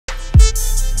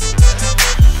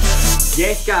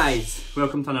Yes guys,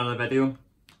 welcome to another video.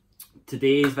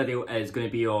 Today's video is going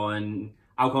to be on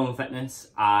alcohol and fitness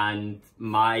and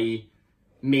my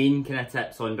main kind of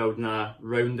tips on building a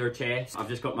rounder chest. I've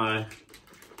just got my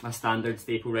standard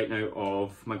staple right now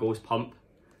of my Ghost Pump.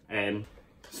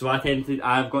 So I've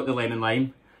got the lemon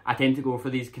lime. I tend to go for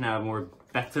these kind of more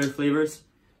bitter flavours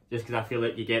just because I feel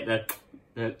like you get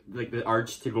the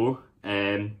urge to go.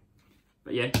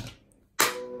 But yeah,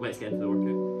 let's get into the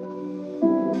workout.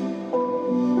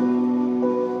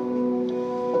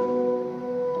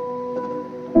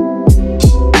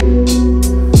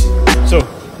 So,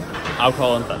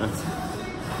 alcohol and fitness.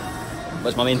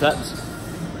 What's my main tips?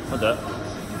 I'll do it.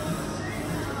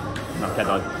 No, kid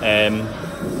on.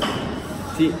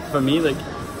 See, for me, like,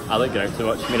 I like going out too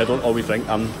much. I mean, I don't always drink.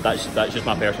 That's just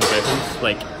my personal preference.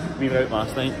 Like, we were out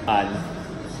last night and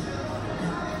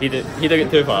he did get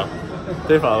too far.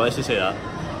 Let's just say that.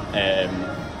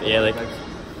 But yeah, like,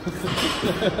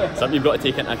 something you've got to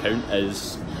take into account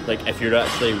is, like, if you're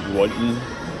actually wanting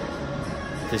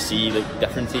to see like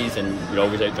differences and you're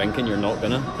always out drinking, you're not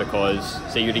gonna, because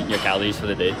say you're eating your calories for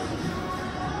the day,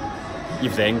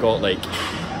 you've then got like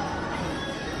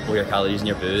all your calories in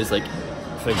your booze. Like,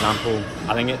 for example,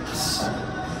 I think it's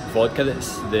vodka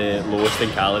that's the lowest in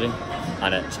calorie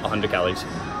and it's 100 calories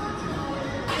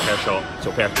per shot.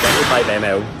 So per 25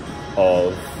 ml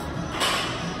of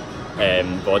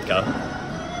vodka,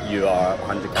 you are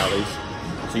 100 calories.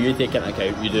 So you take into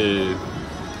account, you do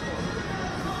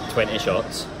 20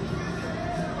 shots,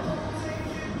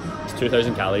 it's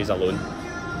 2,000 calories alone.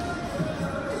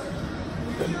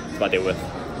 That's what I deal with.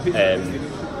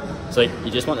 So like,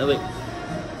 you just want to like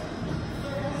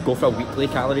go for a weekly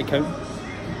calorie count.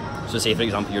 So say for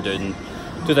example you're doing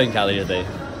 2,000 calories a day,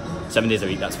 7 days a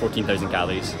week, that's 14,000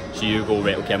 calories. So you go,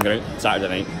 right, okay, I'm going out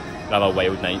Saturday night, have a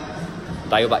wild night,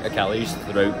 dial back your calories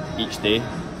throughout each day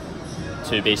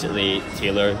to basically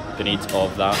tailor the needs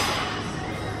of that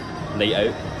night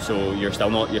out. So you're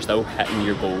still hitting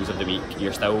your goals of the week,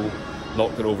 you're still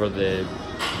not going over the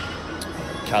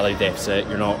calorie deficit,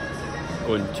 you're not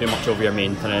going too much over your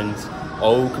maintenance.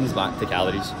 All comes back to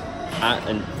calories.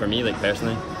 And for me, like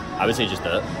personally, I would say just do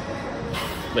it.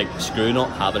 Like, screw not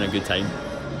having a good time.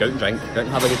 Go out and drink, go out and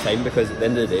have a good time, because at the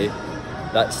end of the day,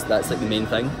 that's like the main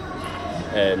thing.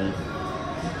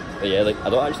 But yeah, like, I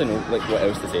don't actually know like what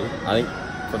else to say. I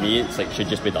think for me it's like should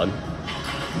just be done.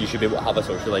 You should be able to have a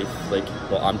social life. Like,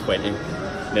 well, I'm 20,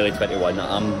 nearly 21,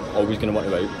 I'm always going to want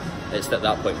to go out. It's at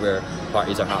that point where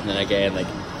parties are happening again, like,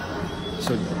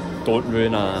 so don't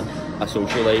ruin a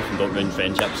social life and don't ruin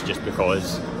friendships just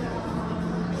because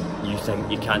you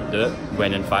think you can't do it,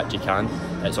 when in fact you can.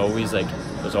 It's always like,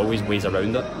 there's always ways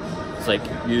around it. It's like,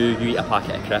 you eat a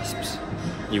packet of crisps,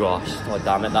 you go, oh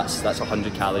damn it, that's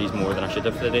 100 calories more than I should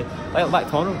have for the day. Like back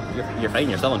tomorrow, you're fine,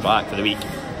 you're still on track for the week.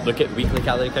 Look at weekly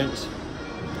calorie counts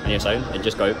and you're sound, and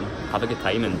just go out and have a good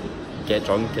time and get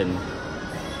drunk. And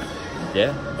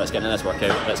yeah, let's get into this workout.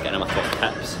 Let's get into my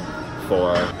top tips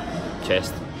for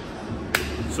chest.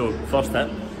 So first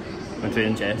tip when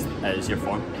training chest is your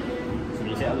form. So when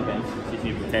you set up the bench, so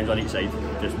you put 10s on each side,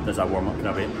 just as a warm up kind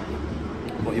of way.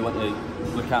 What you want to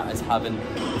look at is having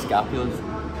the scapulars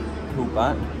pulled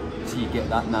back so you get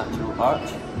that natural arch.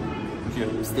 So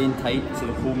you're staying tight, so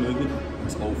the whole movement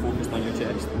is all focused on your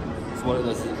chest. So what it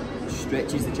does is it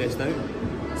stretches the chest out.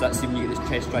 So that's when you get this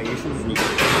chest striations and you get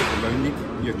the chest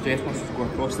rounded, your chest muscles go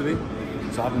across the way.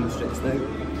 So having them stretched out,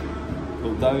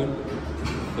 pull down,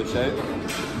 push out,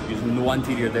 using no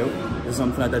anterior delt. This is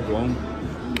something I did wrong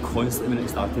constantly when it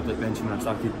started, like benching when I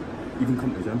started, even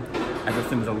coming to the gym.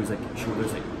 Everything was always like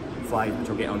shoulders like fly, which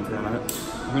I'll get onto in a minute.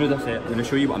 I'm going to do this set, I'm going to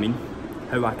show you what I mean,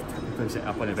 how I typically set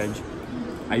up on a bench.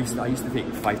 I used to take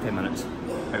 5-10 minutes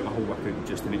out my whole workout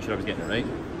just to make sure I was getting it right.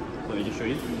 Let me just show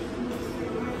you.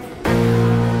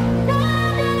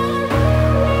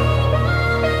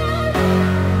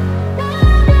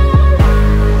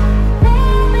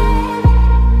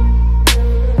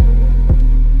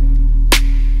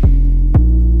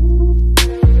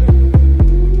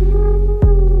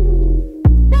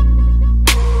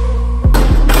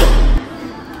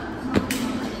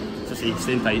 So see,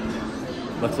 staying tight,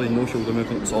 literally no shoulder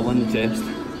movement, it's all on the chest.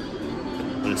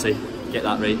 Honestly, get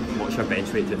that right, watch your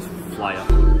bench weight just fly up.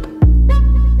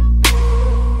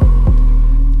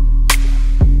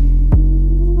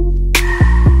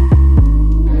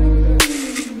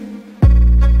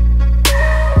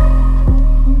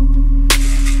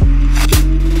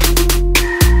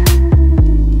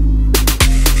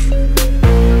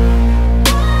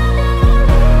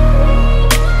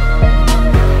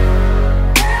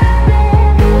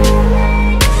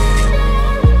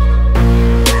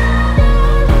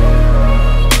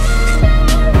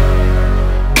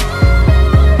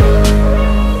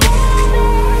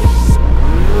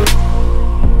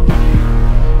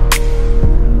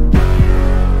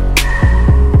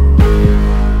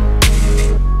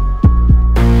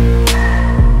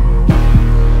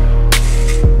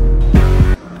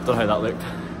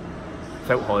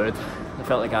 good. I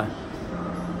felt like a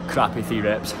crappy 3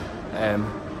 reps.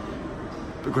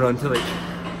 But going on to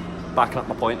like backing up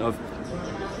my point of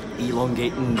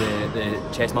elongating the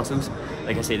chest muscles,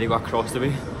 like I say, they go across the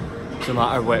way. So no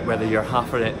matter whether you're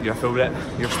half a rep, you're a full rep,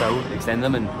 you're still extending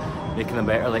them and making them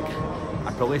better. Like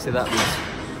I'd probably say that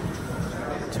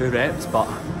was 2 reps, but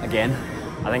again,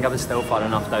 I think I was still far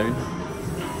enough down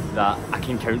that I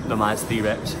can count them as 3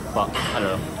 reps. But I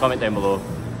don't know. Comment down below.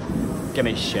 Give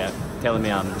me shit. Telling me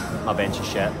my bench is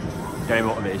shit. Give me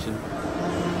motivation.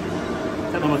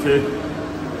 Tip number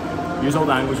 2. Use all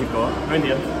the angles you've got. Round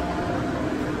here.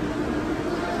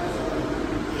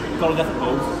 Got all different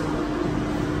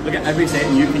pulls. Look at every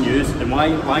setting you can use and why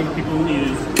people only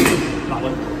use that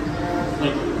one.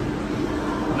 Like,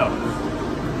 no.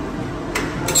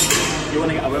 You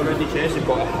want to get a well-rounded chest, you've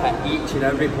got to hit each and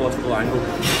every possible angle.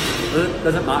 It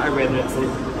doesn't matter whether it's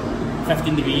like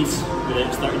 15 degrees, whether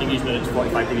it's 30 degrees, whether it's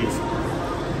 45 degrees.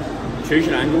 Choose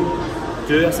your angle,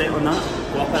 do a set on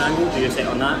that, go up an angle, do a set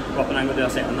on that, go up an angle, do a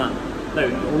set on that. Now,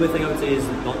 the only thing I would say is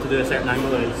not to do a certain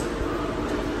angle is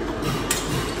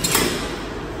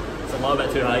it's a little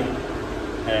bit too high.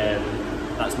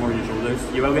 That's more your shoulders.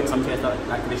 You will get some chest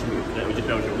activation that would just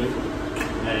build shoulders.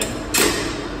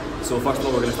 So first of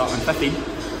all, we're going to start on 15.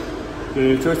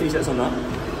 Do 2 or 3 sets on that,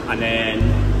 and then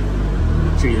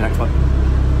show you the next one.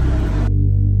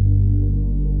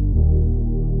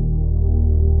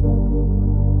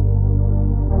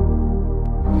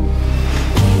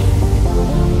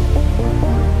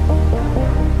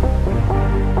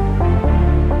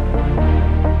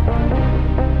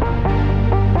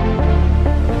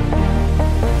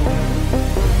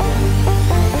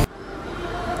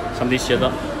 Somebody's shared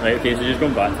that. Right, okay, so just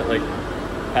going back to like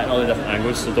hitting all the different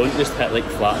angles, so don't just hit like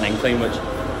flat and incline, which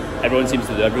everyone seems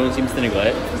to do, everyone seems to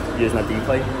neglect using a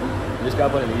decline. You just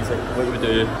grab one of these, like what you would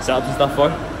do sit-ups and stuff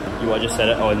for. You want to just set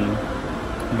it on,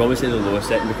 you probably say the lowest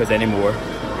setting, because anymore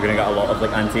you're going to get a lot of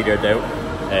like anterior delt,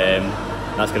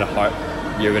 that's going to hurt.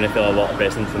 You're going to feel a lot of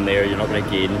pressing from there, you're not going to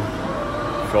gain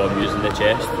from using the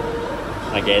chest.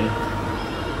 Again,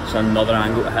 it's another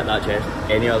angle to hit that chest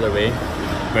any other way.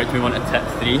 Right, we want to tip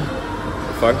 3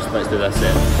 first. Let's do this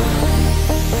set.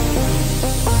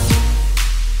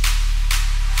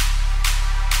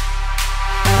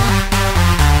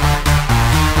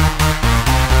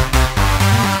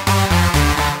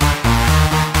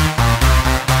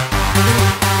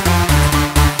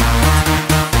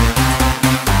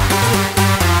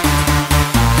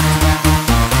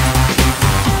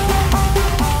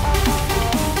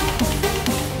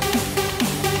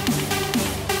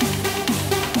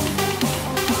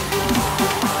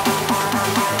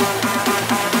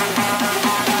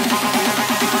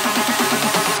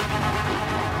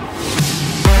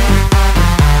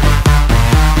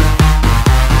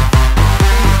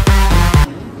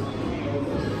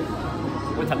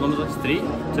 Tip number is 3, 2,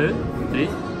 3.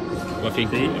 What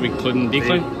if you including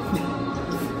decline?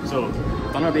 So,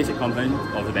 we've done our basic compound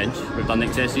of the bench, we've done the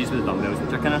accessories with the dumbbells,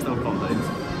 which are kind of still compounds.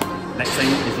 Next thing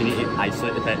is you need to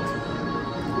isolate the pecs.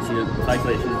 So with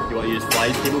isolation, you want to use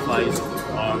flies, cable flies,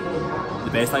 or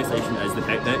the best isolation is the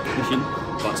pec deck machine,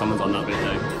 but someone's on that right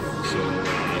now, so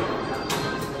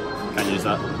can't use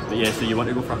that. But yeah, so you want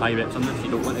to go for high reps on this,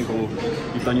 you don't want to go,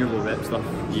 you've done your low rep stuff,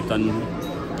 you've done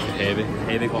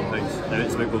heavy compounds. Now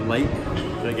it's about going light,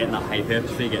 about getting that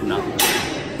hypertrophy, getting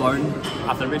that burn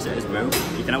after every set as well.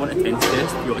 You kind of want a tense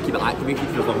chest, you want to keep it activated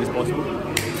for as long as possible.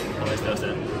 So let's do a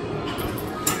set.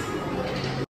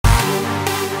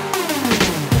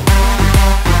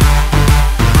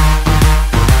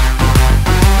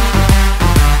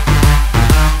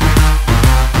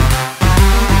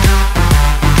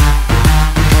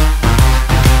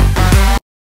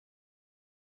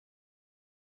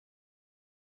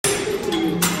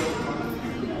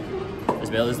 As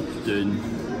well as doing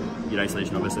your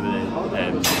isolation, obviously with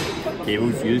the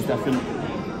cables, use different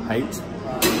heights.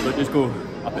 So just go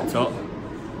up at the top,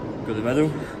 go to the middle,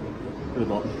 go to the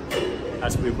bottom.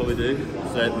 That's what we'll probably do.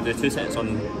 So we'll do 2 sets on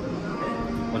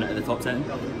it at the top setting,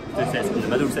 2 sets in the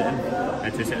middle setting,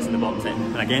 and 2 sets in the bottom setting.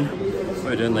 And again, what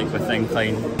we're doing like with the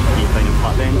incline, decline and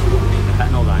flat bench, we're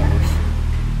hitting all the angles.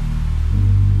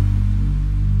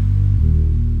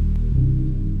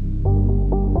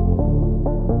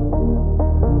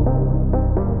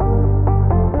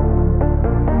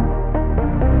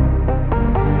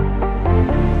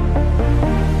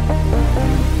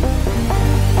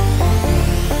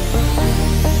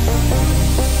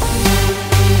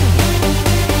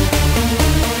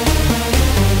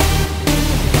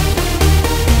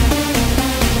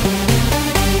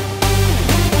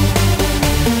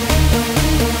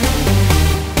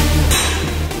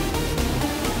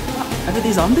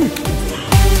 Sandy.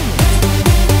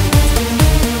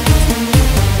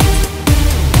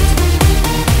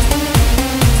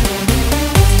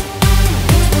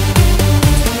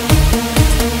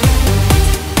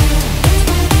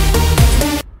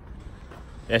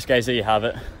 Yes guys, there you have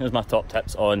it. Here's my top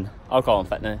tips on alcohol and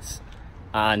fitness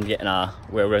and getting a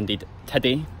well-rounded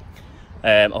toddy.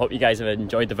 I hope you guys have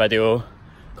enjoyed the video.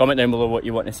 Comment down below what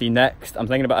you want to see next. I'm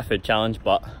thinking about a food challenge,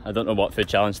 but I don't know what food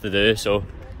challenge to do, so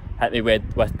hit me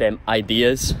with them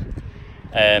ideas.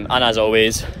 And as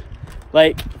always,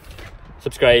 like,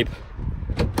 subscribe,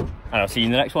 and I'll see you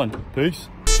in the next one. Peace.